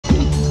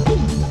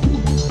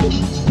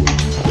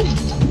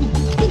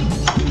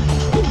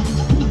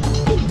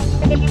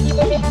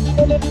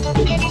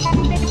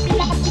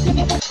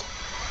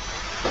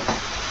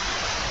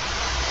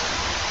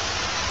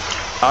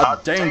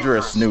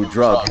dangerous new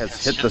drug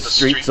has hit the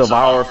streets of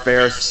our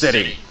fair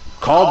city.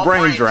 Called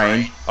brain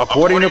drain,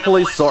 according to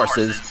police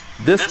sources,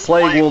 this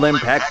plague will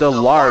impact a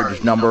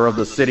large number of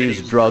the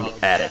city's drug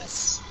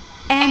addicts.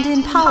 And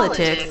in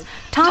politics,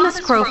 Thomas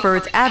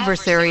Crowford's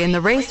adversary in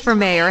the race for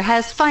mayor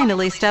has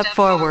finally stepped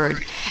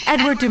forward.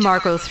 Edward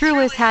DeMarco threw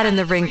his hat in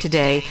the ring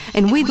today,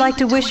 and we'd like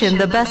to wish him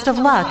the best of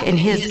luck in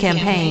his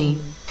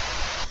campaign.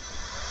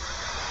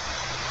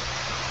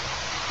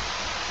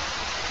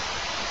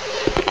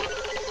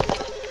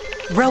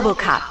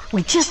 Robocop,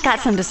 we just got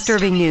some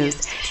disturbing news.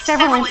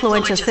 Several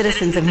influential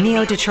citizens of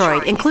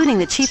Neo-Detroit, including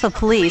the Chief of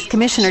Police,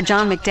 Commissioner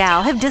John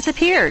McDowell, have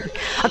disappeared.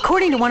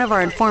 According to one of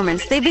our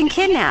informants, they've been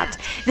kidnapped.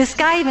 This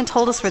guy even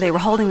told us where they were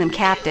holding them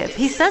captive.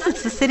 He says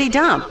it's the city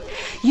dump.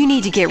 You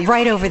need to get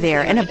right over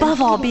there, and above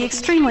all, be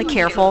extremely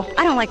careful.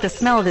 I don't like the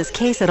smell of this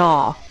case at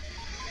all.